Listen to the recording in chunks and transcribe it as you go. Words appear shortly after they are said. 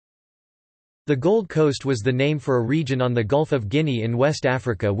The Gold Coast was the name for a region on the Gulf of Guinea in West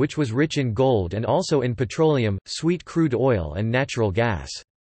Africa which was rich in gold and also in petroleum, sweet crude oil and natural gas.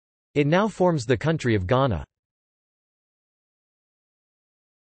 It now forms the country of Ghana.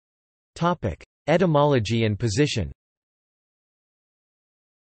 Etymology and position.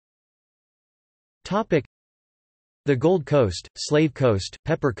 The Gold Coast, Slave Coast,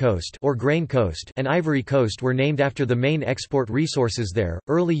 Pepper Coast or Grain Coast and Ivory Coast were named after the main export resources there.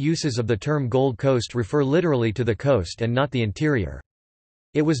 Early uses of the term Gold Coast refer literally to the coast and not the interior.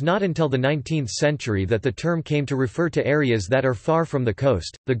 It was not until the 19th century that the term came to refer to areas that are far from the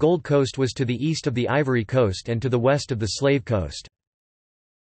coast. The Gold Coast was to the east of the Ivory Coast and to the west of the Slave Coast.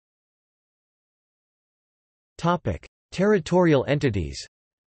 Topic: Territorial entities.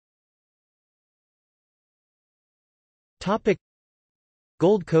 Topic: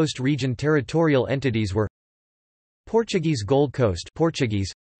 Gold Coast region territorial entities were Portuguese Gold Coast,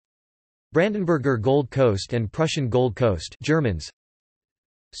 Portuguese; Brandenburger Gold Coast and Prussian Gold Coast, Germans;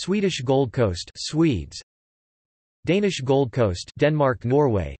 Swedish Gold Coast, Swedes; Danish Gold Coast, Denmark,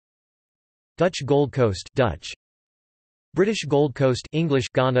 Norway; Dutch Gold Coast, Dutch; British Gold Coast, English.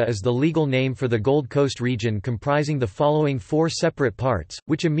 Ghana is the legal name for the Gold Coast region, comprising the following four separate parts,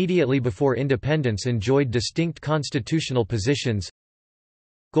 which immediately before independence enjoyed distinct constitutional positions: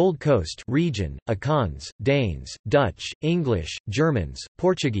 Gold Coast region, Akans, Danes, Dutch, English, Germans,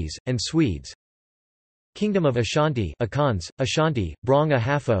 Portuguese, and Swedes; Kingdom of Ashanti, Akans, Ashanti, Brong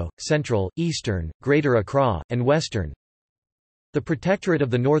Ahafo, Central, Eastern, Greater Accra, and Western; the Protectorate of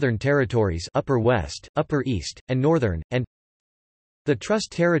the Northern Territories, Upper West, Upper East, and Northern; and the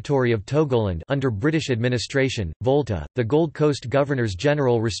Trust Territory of Togoland under British administration, Volta. The Gold Coast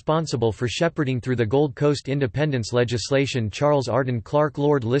Governors-General responsible for shepherding through the Gold Coast independence legislation, Charles Arden Clarke.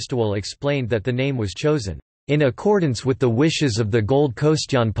 Lord Listowel explained that the name was chosen in accordance with the wishes of the Gold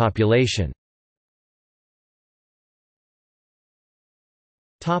Coastian population.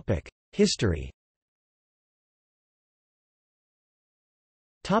 Topic: History.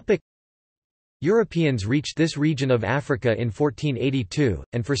 Europeans reached this region of Africa in 1482,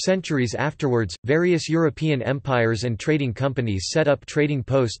 and for centuries afterwards, various European empires and trading companies set up trading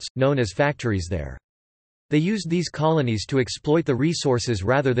posts, known as factories there. They used these colonies to exploit the resources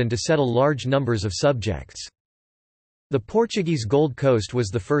rather than to settle large numbers of subjects. The Portuguese Gold Coast was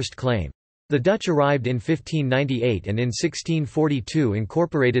the first claim. The Dutch arrived in 1598 and in 1642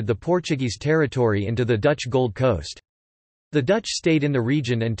 incorporated the Portuguese territory into the Dutch Gold Coast. The Dutch stayed in the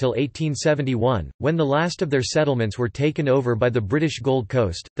region until 1871, when the last of their settlements were taken over by the British Gold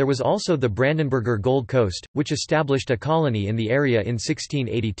Coast. There was also the Brandenburger Gold Coast, which established a colony in the area in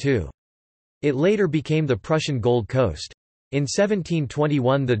 1682. It later became the Prussian Gold Coast. In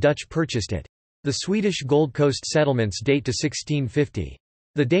 1721 the Dutch purchased it. The Swedish Gold Coast settlements date to 1650.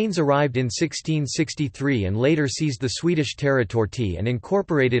 The Danes arrived in 1663 and later seized the Swedish territory and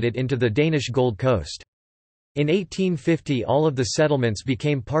incorporated it into the Danish Gold Coast. In 1850 all of the settlements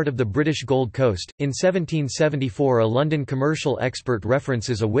became part of the British Gold Coast. In 1774 a London commercial expert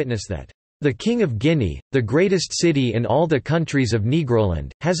references a witness that, "The King of Guinea, the greatest city in all the countries of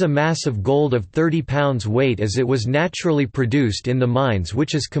Negroland, has a mass of gold of 30 pounds weight as it was naturally produced in the mines,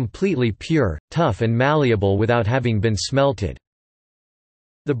 which is completely pure, tough and malleable without having been smelted."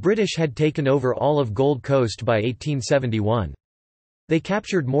 The British had taken over all of Gold Coast by 1871. They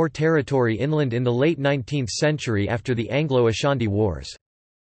captured more territory inland in the late 19th century after the Anglo-Ashanti Wars.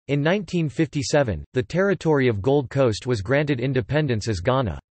 In 1957, the territory of Gold Coast was granted independence as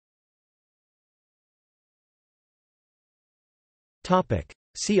Ghana.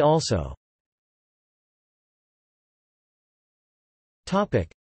 See also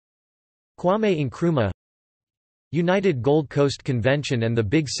Kwame Nkrumah, United Gold Coast Convention and the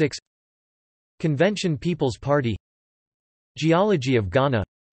Big Six, Convention People's Party, Geology of Ghana,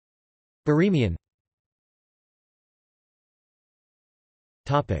 Barimian.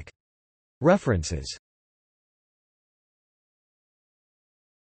 References.